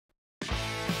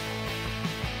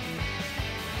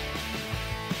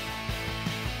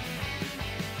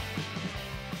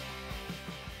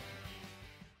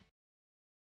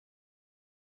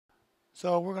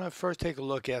So we're going to first take a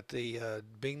look at the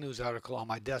Bing News article on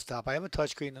my desktop. I have a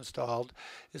touchscreen installed.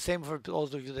 The same for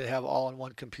those of you that have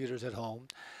all-in-one computers at home.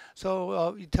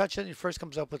 So you touch it, and it first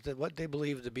comes up with what they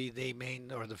believe to be the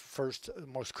main or the first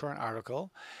most current article.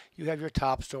 You have your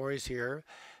top stories here,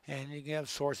 and you can have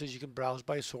sources. You can browse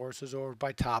by sources or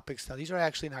by topics. Now these are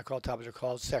actually not called topics; they're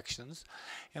called sections,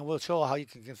 and we'll show how you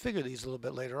can configure these a little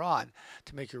bit later on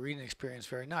to make your reading experience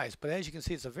very nice. But as you can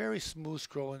see, it's a very smooth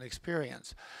scrolling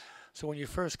experience. So when you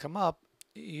first come up,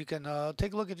 you can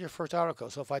take a look at your first article.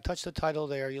 So if I touch the title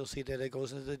there, you'll see that it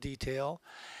goes into the detail,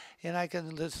 and I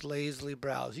can just lazily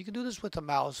browse. You can do this with the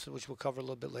mouse, which we'll cover a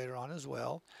little bit later on as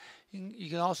well. You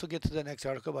can also get to the next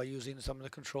article by using some of the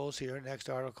controls here, next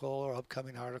article or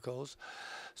upcoming articles.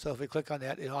 So if we click on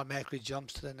that, it automatically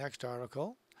jumps to the next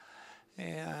article.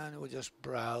 And we'll just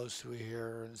browse through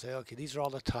here and say, okay, these are all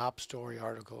the top story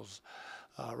articles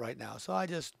right now. So I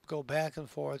just go back and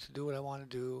forth to do what I want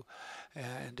to do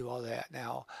and do all that.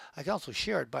 Now, I can also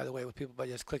share it, by the way, with people by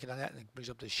just clicking on that, and it brings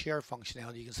up the share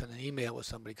functionality. You can send an email with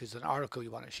somebody because it's an article you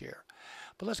want to share.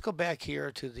 But let's go back here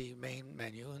to the main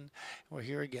menu, and we're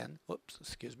here again. Whoops,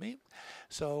 excuse me.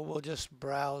 So we'll just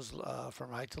browse from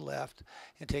right to left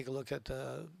and take a look at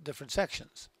the different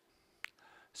sections.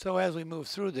 So as we move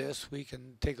through this, we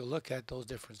can take a look at those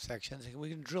different sections, and we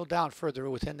can drill down further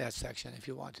within that section if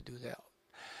you want to do that.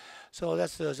 So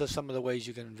that's just some of the ways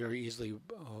you can very easily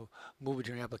move it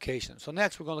in your application. So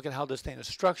next we're going to look at how this thing is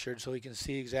structured so we can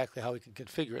see exactly how we can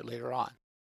configure it later on.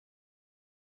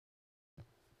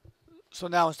 So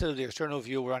now instead of the external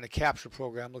view, we're on a capture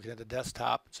program looking at the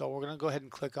desktop. So we're going to go ahead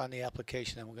and click on the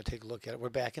application and we're going to take a look at it. We're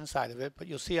back inside of it, but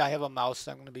you'll see I have a mouse.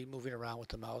 I'm going to be moving around with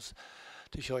the mouse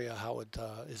to show you how it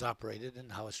is operated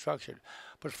and how it's structured.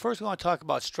 But first we want to talk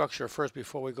about structure first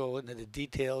before we go into the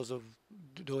details of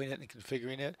doing it and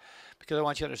configuring it, because I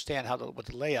want you to understand what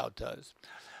the layout does.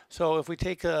 So if we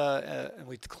take and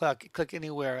we click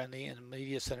anywhere in the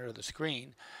media center of the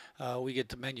screen, we get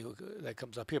the menu that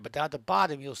comes up here. But down at the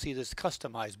bottom, you'll see this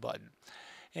Customize button.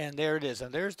 And there it is.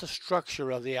 And there's the structure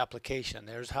of the application.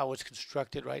 There's how it's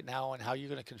constructed right now and how you're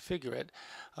going to configure it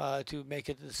to make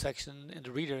it the section and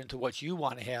the reader into what you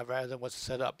want to have rather than what's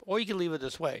set up. Or you can leave it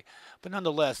this way. But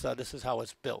nonetheless, this is how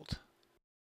it's built.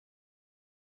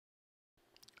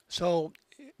 So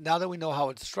now that we know how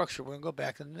it's structured, we're going to go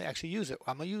back and actually use it.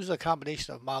 I'm going to use a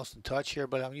combination of mouse and touch here,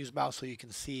 but I'm going to use mouse so you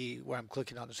can see where I'm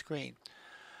clicking on the screen.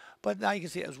 But now you can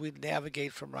see as we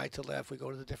navigate from right to left, we go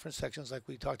to the different sections like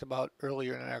we talked about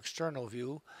earlier in our external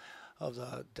view of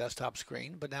the desktop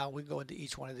screen. But now we go into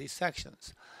each one of these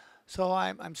sections. So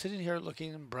I'm sitting here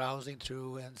looking and browsing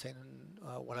through and saying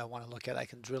what I want to look at. I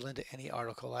can drill into any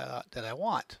article that I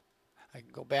want. I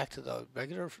can go back to the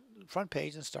regular front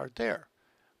page and start there.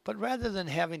 But rather than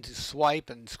having to swipe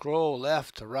and scroll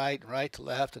left to right and right to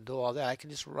left and do all that, I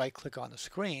can just right click on the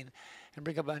screen and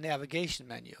bring up a navigation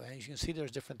menu. And as you can see,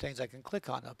 there's different things I can click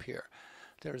on up here.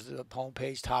 There's the home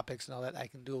page, topics, and all that. I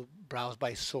can browse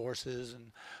by sources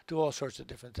and do all sorts of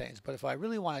different things. But if I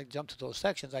really want to jump to those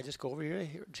sections, I just go over here,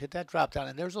 hit that drop down,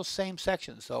 and there's those same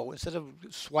sections. So instead of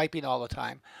swiping all the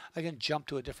time, I can jump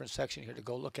to a different section here to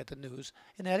go look at the news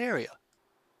in that area.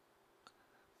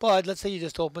 But let's say you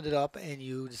just opened it up and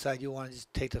you decide you want to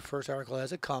just take the first article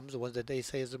as it comes, the one that they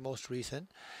say is the most recent,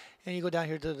 and you go down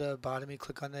here to the bottom, you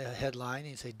click on the headline,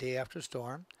 and you say Day After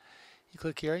Storm. You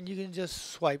click here and you can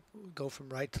just swipe, go from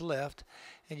right to left,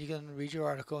 and you can read your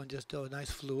article and just do a nice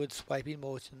fluid swiping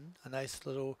motion, a nice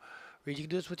little read. You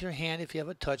can do this with your hand if you have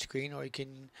a touch screen, or you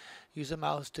can use a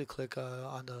mouse to click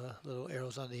on the little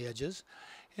arrows on the edges,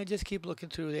 and just keep looking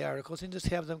through the articles and just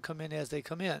have them come in as they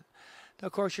come in. Now,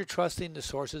 of course, you're trusting the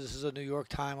sources. This is a New York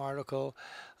Times article.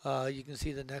 You can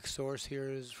see the next source here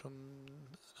is from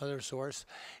another source.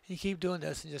 And you keep doing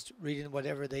this and just reading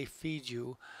whatever they feed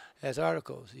you as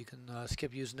articles. You can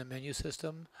skip using the menu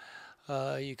system.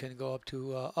 You can go up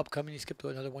to upcoming. You skip to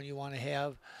another one you want to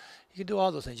have. You can do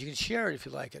all those things. You can share it if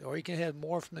you like it. Or you can have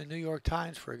more from the New York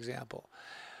Times, for example.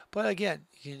 But again,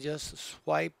 you can just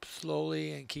swipe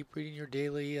slowly and keep reading your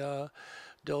daily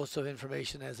dose of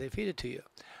information as they feed it to you.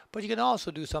 But you can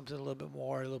also do something a little bit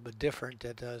more, a little bit different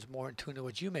that is more in tune to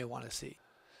what you may want to see.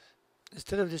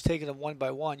 Instead of just taking them one by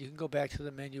one, you can go back to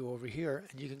the menu over here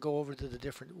and you can go over to the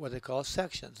different, what they call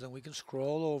sections. And we can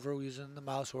scroll over using the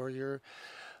mouse or your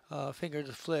finger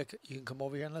to flick. You can come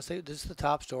over here and let's say this is the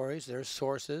top stories, there's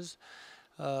sources,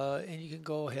 and you can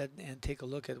go ahead and take a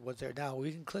look at what's there. Now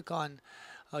we can click on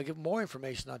give more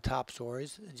information on top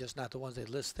stories and just not the ones they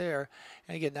list there.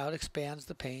 And again, now it expands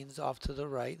the panes off to the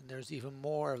right, and there's even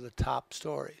more of the top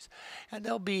stories. And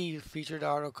there'll be featured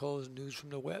articles, news from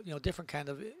the web, different kind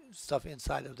of stuff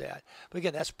inside of that. But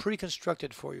again, that's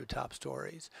pre-constructed for your top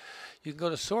stories. You can go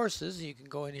to sources. You can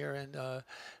go in here and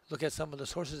look at some of the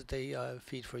sources that they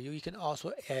feed for you. You can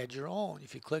also add your own.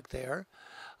 If you click there,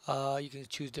 you can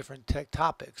choose different tech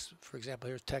topics. For example,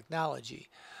 here's technology.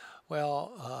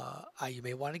 Well, you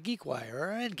may want a GeekWire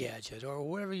or an Engadget or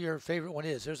whatever your favorite one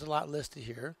is. There's a lot listed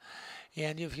here.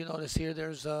 And if you notice here,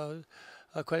 there's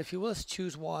quite a few. Let's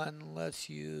choose one. Let's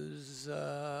use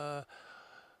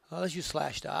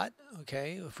Slashdot.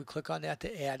 Okay, if we click on that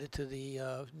to add it to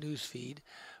the news feed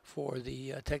for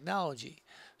the technology.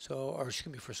 So, or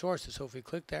excuse me, for sources. So if we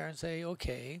click there and say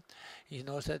OK, you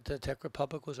notice that the Tech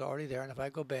Republic was already there. And if I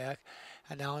go back,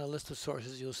 and now in the list of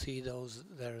sources, you'll see those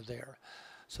that are there.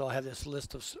 So I have this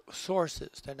list of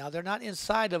sources. Now they're not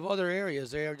inside of other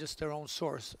areas. They are just their own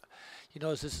source. You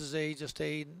notice this is just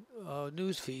a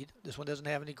news feed. This one doesn't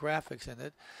have any graphics in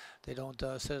it. They don't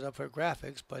set it up for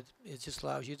graphics, but it just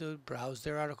allows you to browse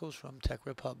their articles from Tech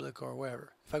Republic or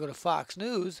wherever. If I go to Fox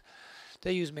News,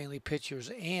 they use mainly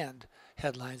pictures and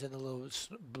headlines and a little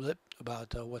blip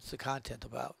about what's the content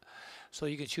about. So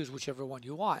you can choose whichever one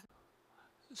you want.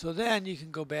 So then you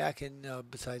can go back and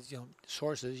besides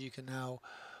sources, you can now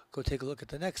go take a look at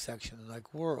the next section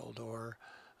like world or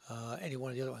any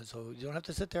one of the other ones. So you don't have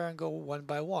to sit there and go one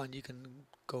by one. You can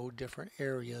go different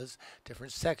areas,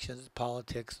 different sections,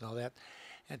 politics and all that,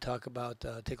 and talk about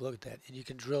take a look at that. And you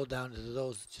can drill down into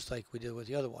those just like we did with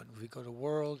the other one. If we go to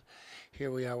world,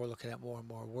 here we are. We're looking at more and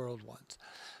more world ones.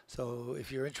 So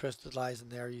if your interest lies in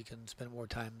there, you can spend more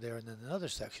time there and then another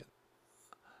section.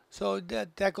 So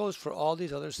that goes for all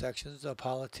these other sections,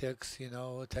 politics,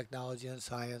 technology and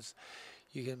science.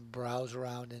 You can browse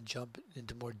around and jump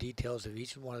into more details of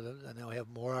each one of them. And they'll have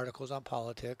more articles on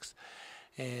politics.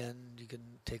 And you can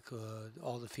take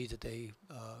all the feeds that they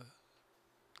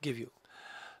give you.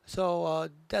 So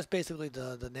that's basically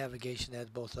the navigation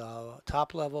at both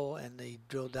top level and the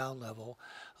drill down level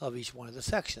of each one of the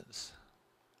sections.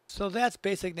 So that's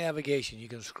basic navigation. You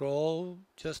can scroll,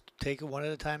 just take it one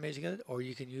at a time as you get it, or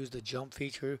you can use the jump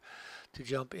feature to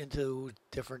jump into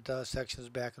different sections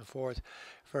back and forth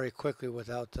very quickly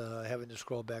without having to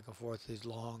scroll back and forth these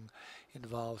long,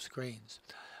 involved screens.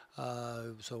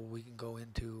 So we can go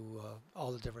into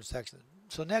all the different sections.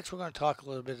 So next we're going to talk a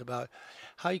little bit about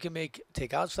how you can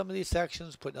take out some of these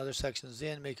sections, put other sections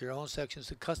in, make your own sections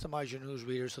to customize your news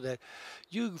reader so that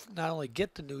you not only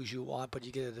get the news you want, but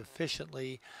you get it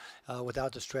efficiently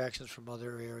without distractions from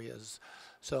other areas.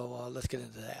 So let's get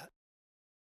into that.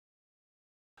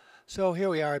 So here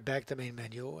we are back to the main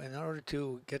menu. In order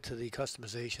to get to the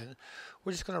customization,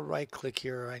 we're just going to right click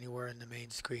here or anywhere in the main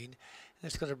screen. And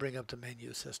it's going to bring up the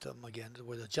menu system again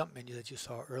with the jump menu that you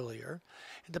saw earlier.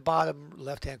 At the bottom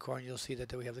left hand corner you'll see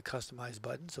that we have the customize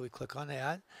button. So we click on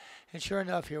that. And sure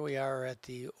enough, here we are at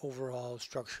the overall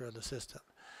structure of the system.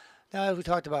 Now, as we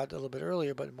talked about a little bit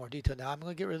earlier, but in more detail now, I'm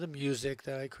going to get rid of the music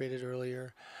that I created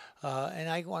earlier. And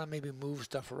I want to maybe move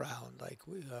stuff around. Like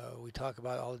we talk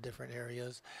about all the different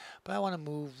areas. But I want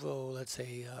to move, let's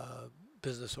say,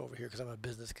 business over here because I'm a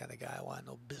business kind of guy. I want to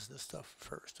know business stuff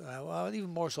first. Even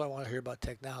more so, I want to hear about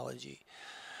technology.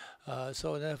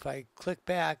 So then if I click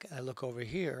back and I look over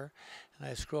here and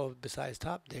I scroll besides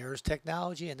top, there's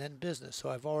technology and then business. So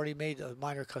I've already made a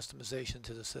minor customization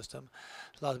to the system.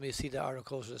 It allows me to see the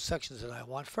articles or the sections that I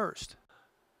want first.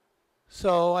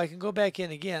 So I can go back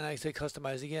in again. I say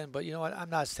customize again, but you know what? I'm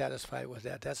not satisfied with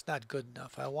that. That's not good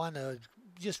enough. I want to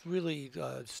just really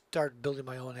start building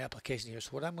my own application here. So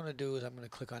what I'm going to do is I'm going to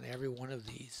click on every one of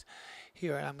these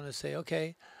here and I'm going to say,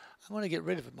 okay, I'm going to get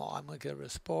rid of them all. I'm going to get rid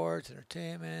of sports,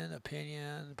 entertainment,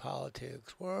 opinion,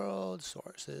 politics, world,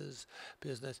 sources,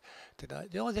 business.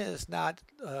 The only thing that's not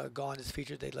gone is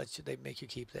featured. They make you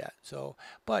keep that. So,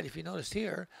 but if you notice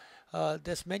here,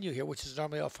 this menu here, which is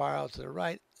normally far out to the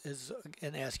right, is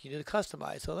again asking you to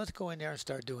customize. So let's go in there and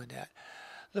start doing that.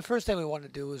 The first thing we want to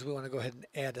do is we want to go ahead and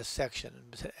add a section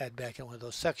and add back in one of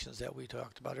those sections that we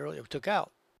talked about earlier, we took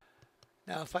out.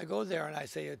 Now, if I go there and I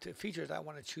say to features, I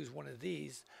want to choose one of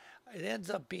these, it ends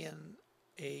up being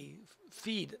a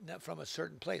feed from a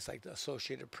certain place like the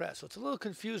Associated Press. So it's a little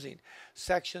confusing.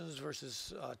 Sections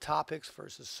versus topics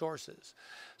versus sources.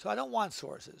 So I don't want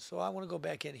sources. So I want to go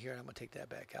back in here and I'm going to take that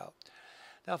back out.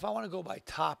 Now, if I want to go by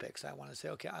topics, I want to say,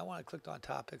 okay, I want to click on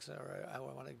topics or I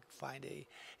want to find it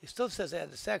still says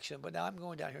add a section, but now I'm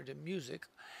going down here to music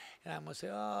and I'm going to say,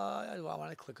 oh, I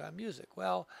want to click on music.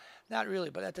 Well, not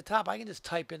really, but at the top, I can just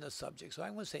type in the subject. So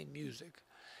I'm going to say music.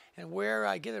 And where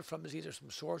I get it from is either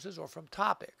from sources or from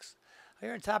topics.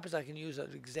 Here in topics, I can use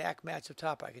an exact match of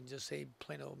topic. I can just say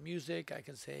plain old music. I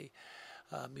can say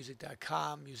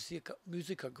music.com,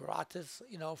 musica gratis,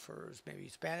 for maybe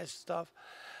Spanish stuff.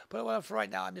 But for right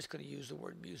now, I'm just going to use the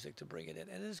word music to bring it in.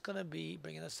 And it's going to be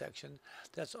bringing a section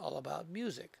that's all about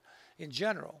music in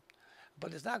general.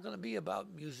 But it's not going to be about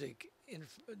music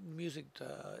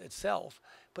itself.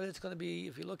 But it's going to be,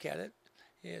 if you look at it,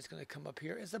 it's going to come up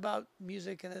here. It's about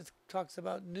music, and it talks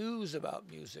about news about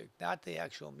music, not the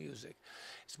actual music.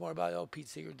 It's more about, oh, Pete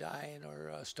Seeger dying, or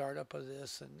a startup of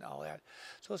this and all that.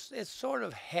 So it's sort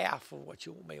of half of what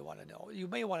you may want to know. You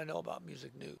may want to know about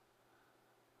music news.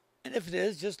 And if it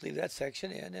is, just leave that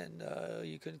section in, and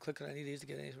you can click on any of these to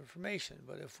get any information.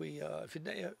 But if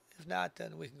not,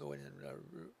 then we can go in and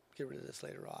get rid of this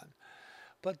later on.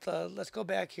 But let's go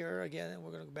back here again, and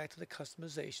we're going to go back to the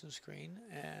customization screen,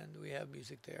 and we have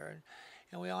music there,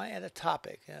 and we want to add a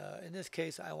topic. In this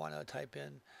case, I want to type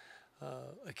in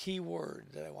a keyword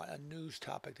that I want, a news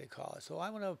topic they call it. So I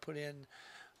want to put in,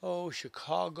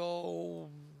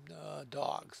 Chicago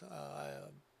dogs.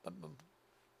 I'm a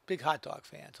big hot dog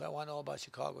fan, so I want to know about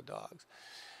Chicago dogs.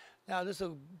 Now this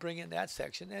will bring in that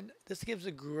section, and this gives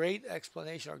a great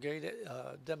explanation or great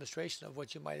demonstration of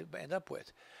what you might end up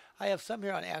with. I have some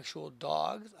here on actual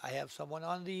dogs. I have someone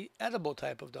on the edible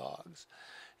type of dogs,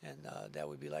 and that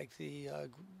would be like the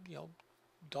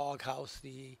dog house,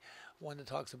 the one that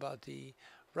talks about the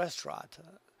restaurant.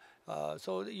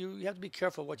 So you have to be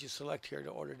careful what you select here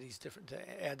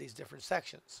to add these different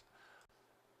sections.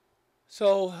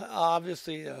 So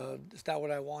obviously it's not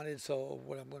what I wanted, so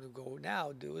what I'm going to go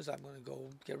now do is I'm going to go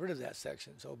get rid of that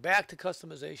section. So back to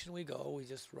customization we go. We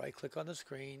just right click on the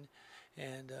screen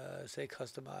and say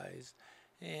customize,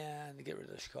 and get rid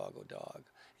of the Chicago dog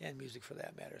and music for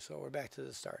that matter. So we're back to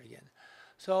the start again.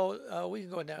 So we can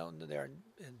go down there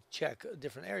and check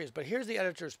different areas. But here's the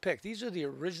editor's pick. These are the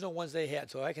original ones they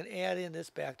had. So I can add in this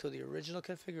back to the original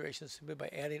configuration simply by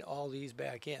adding all these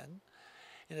back in.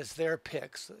 And it's their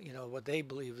picks, what they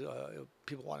believe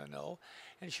people want to know.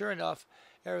 And sure enough,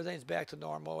 everything's back to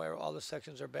normal. All the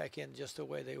sections are back in just the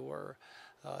way they were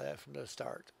from the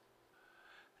start.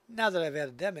 Now that I've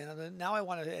added them in, now I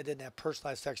want to add in that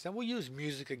personalized section. And we'll use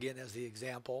music again as the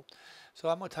example. So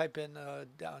I'm going to type in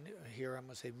down here, I'm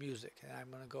going to say music. And I'm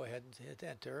going to go ahead and hit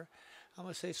enter. I'm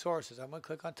going to say sources. I'm going to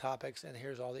click on topics, and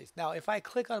here's all these. Now, if I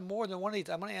click on more than one of these,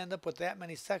 I'm going to end up with that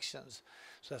many sections.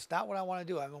 So that's not what I want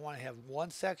to do. I want to have one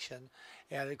section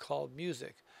added called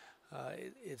music.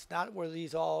 It's not where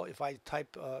these all, if I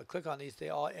click on these, they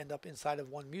all end up inside of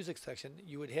one music section.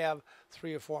 You would have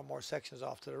 3 or 4 more sections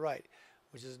off to the right,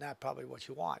 which is not probably what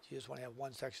you want. You just want to have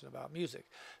one section about music.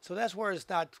 So that's where it's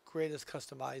not great as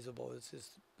customizable.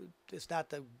 It's not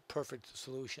the perfect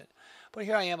solution. But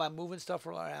here I am. I'm moving stuff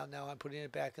around now. I'm putting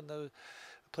it back in the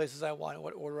places I want,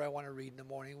 what order I want to read in the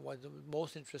morning. What's the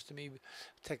most interest to me,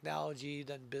 technology,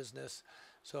 then business.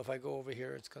 So if I go over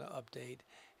here, it's going to update.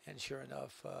 And sure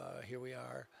enough, here we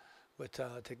are with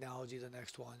technology, the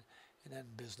next one. And then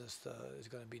business is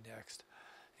going to be next.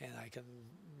 And I can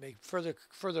make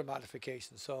further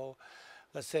modifications. So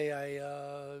let's say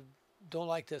I don't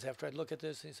like this after I look at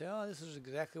this and you say, oh, this is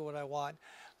exactly what I want.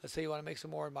 Let's say you want to make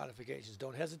some more modifications.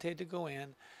 Don't hesitate to go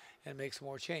in and make some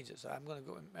more changes. I'm going to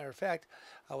go, matter of fact,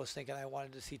 I was thinking I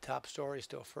wanted to see top stories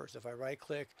still first. If I right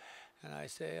click and I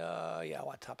say, yeah, I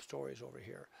want top stories over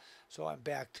here. So I'm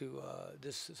back to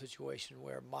this situation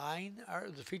where mine are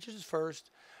the features is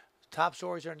first, top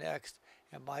stories are next,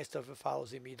 and my stuff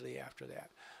follows immediately after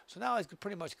that. So now I can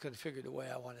pretty much configure the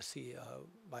way I want to see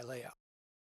my layout.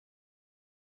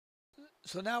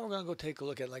 So now we're going to go take a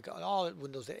look at, like on all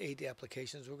Windows 8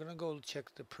 applications, we're going to go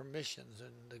check the permissions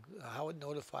and how it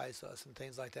notifies us and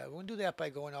things like that. We're going to do that by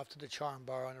going off to the charm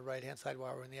bar on the right hand side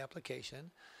while we're in the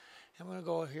application. And we're going to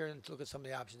go here and look at some of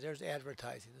the options. There's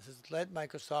advertising. This is let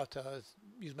Microsoft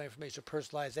use my information to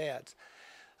personalize ads.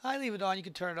 I leave it on. You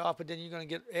can turn it off, but then you're going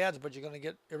to get ads, but you're going to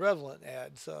get irrelevant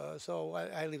ads. So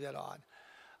I leave that on.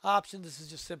 Options, this is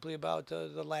just simply about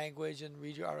the language and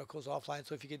read your articles offline.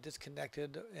 So if you get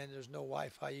disconnected and there's no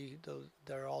Wi-Fi,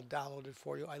 they're all downloaded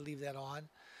for you. I leave that on.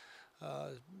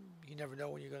 You never know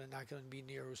when you're not going to be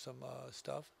near some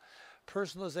stuff.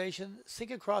 Personalization,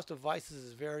 sync across devices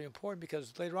is very important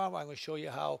because later on I'm going to show you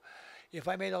how, if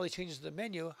I made all these changes to the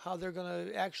menu, how they're going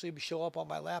to actually show up on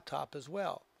my laptop as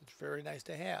well. It's very nice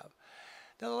to have.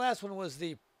 Now the last one was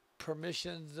the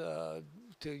permissions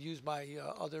to use my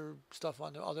other stuff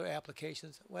on the other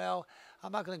applications. Well,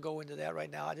 I'm not going to go into that right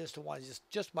now. I just want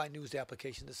just my news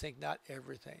application to sync, not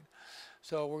everything.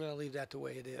 So we're going to leave that the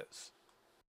way it is.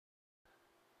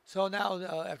 So now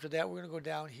after that, we're going to go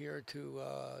down here to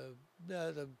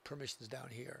the permissions down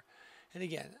here. And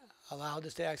again, allow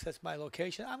this to access my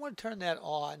location. I'm going to turn that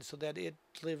on so that it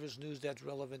delivers news that's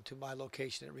relevant to my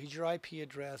location. It reads your IP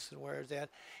address and where is that.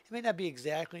 It may not be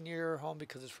exactly near your home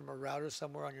because it's from a router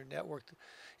somewhere on your network,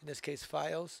 in this case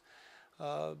FiOS,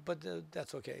 but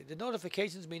that's okay. The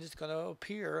notifications mean it's going to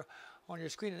appear on your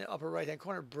screen in the upper right hand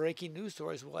corner. Breaking news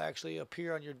stories will actually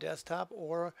appear on your desktop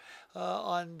or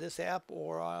on this app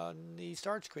or on the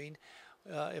start screen.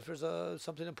 If there's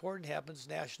something important happens,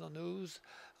 national news,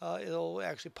 it'll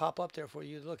actually pop up there for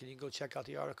you to look, and you can go check out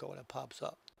the article when it pops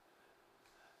up.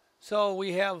 So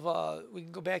we have, we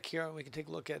can go back here and we can take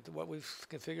a look at what we've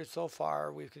configured so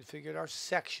far. We've configured our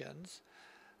sections.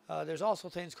 There's also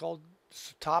things called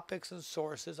topics and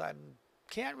sources. I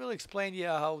can't really explain to you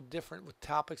how different with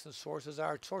topics and sources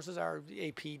are. Sources are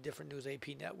AP, different news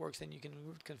AP networks, and you can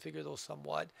configure those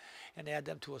somewhat and add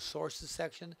them to a sources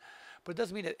section. But it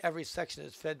doesn't mean that every section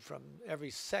is fed from,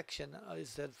 every section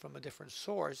is fed from a different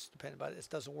source, depending on it. It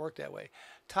doesn't work that way.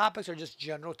 Topics are just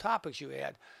general topics you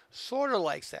add, sort of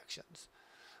like sections.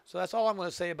 So that's all I'm going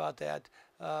to say about that,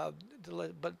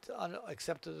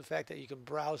 except to the fact that you can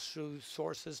browse through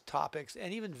sources, topics,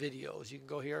 and even videos. You can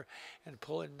go here and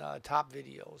pull in top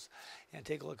videos and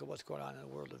take a look at what's going on in the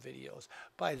world of videos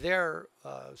by their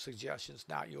suggestions,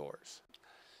 not yours.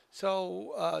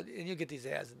 So, and you get these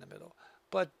ads in the middle.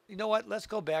 But you know what? Let's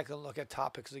go back and look at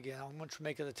topics again. I'm going to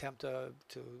make an attempt to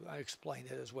explain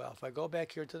it as well. If I go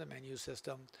back here to the menu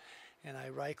system and I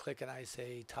right click and I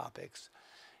say topics,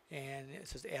 and it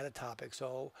says add a topic.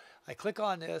 So I click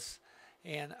on this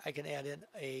and I can add in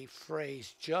a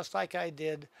phrase just like I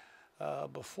did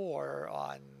before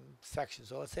on sections.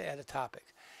 So let's say add a topic.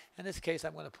 In this case,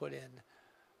 I'm going to put in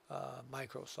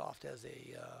Microsoft as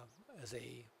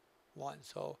a one.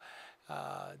 So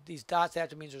these dots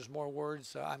after means there's more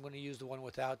words. I'm going to use the one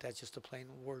without. That's just a plain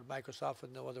word Microsoft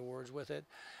with no other words with it.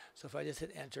 So if I just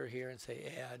hit enter here and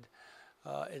say add,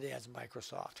 it adds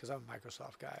Microsoft because I'm a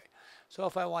Microsoft guy. So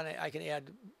if I want to, I can add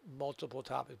multiple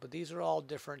topics, but these are all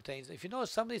different things. If you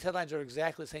notice, some of these headlines are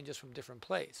exactly the same, just from different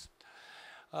place.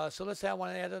 So let's say I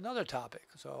want to add another topic.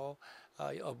 So,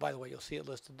 oh, by the way, you'll see it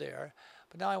listed there.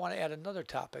 But now I want to add another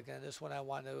topic, and this one I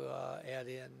want to add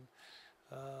in.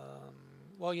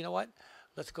 Well, you know what?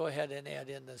 Let's go ahead and add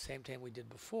in the same thing we did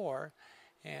before,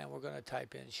 and we're going to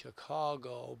type in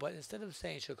Chicago. But instead of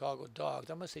saying Chicago dogs,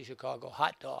 I'm going to say Chicago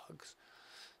hot dogs.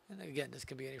 And again, this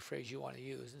can be any phrase you want to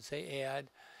use, and say add.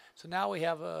 So now we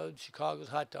have Chicago's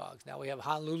hot dogs. Now we have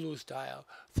Honolulu style,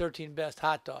 13 best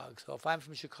hot dogs. So if I'm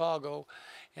from Chicago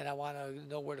and I want to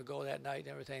know where to go that night and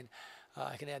everything,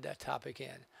 I can add that topic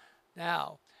in.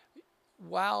 Now,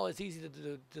 while it's easy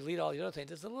to delete all the other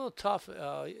things, it's a little tough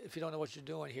if you don't know what you're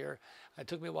doing here. It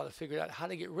took me a while to figure out how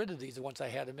to get rid of these once I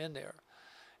had them in there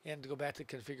and to go back to the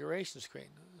configuration screen.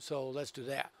 So let's do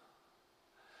that.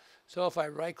 So if I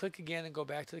right click again and go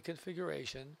back to the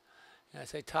configuration and I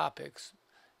say topics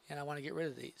and I want to get rid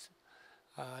of these.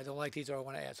 I don't like these or I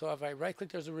want to add. So if I right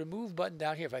click, there's a remove button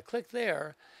down here. If I click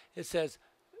there, it says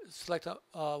select one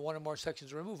or more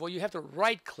sections to remove. Well, you have to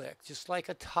right click just like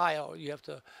a tile. You have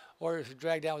to, or if you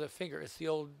drag down with a finger, it's the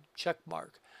old check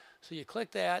mark. So you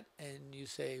click that and you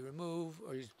say remove,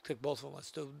 or you click both of them.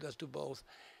 Let's do both.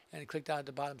 And click down at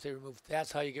the bottom, say remove.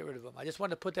 That's how you get rid of them. I just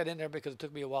wanted to put that in there because it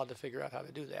took me a while to figure out how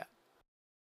to do that.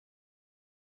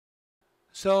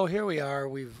 So here we are.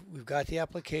 We've got the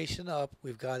application up.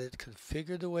 We've got it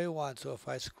configured the way we want. So if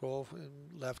I scroll from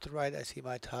left to right, I see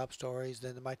my top stories,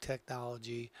 then my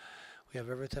technology. We have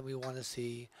everything we want to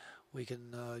see. We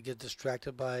can get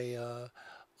distracted by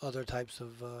other types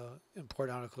of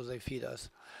important articles they feed us,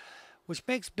 which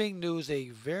makes Bing News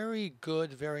a very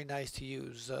good, very nice to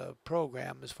use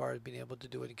program as far as being able to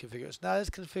do it and configure. It's not as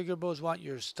configurable as you want.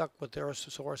 You're stuck with their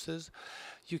sources.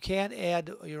 You can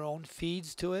add your own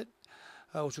feeds to it,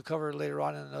 which we'll cover later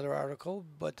on in another article.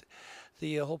 But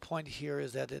the whole point here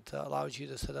is that it allows you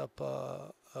to set up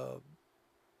a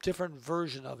different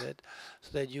version of it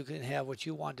so that you can have what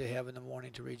you want to have in the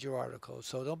morning to read your article.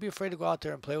 So don't be afraid to go out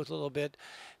there and play with it a little bit.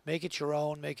 Make it your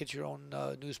own. Make it your own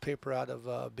newspaper out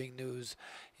of Bing News.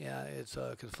 Yeah, it's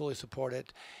can fully support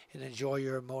it, and enjoy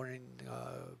your morning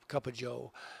cup of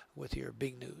joe with your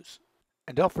Bing News.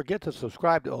 And don't forget to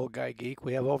subscribe to Old Guy Geek.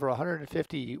 We have over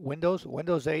 150 Windows,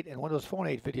 Windows 8, and Windows Phone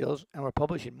 8 videos, and we're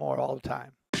publishing more all the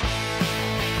time.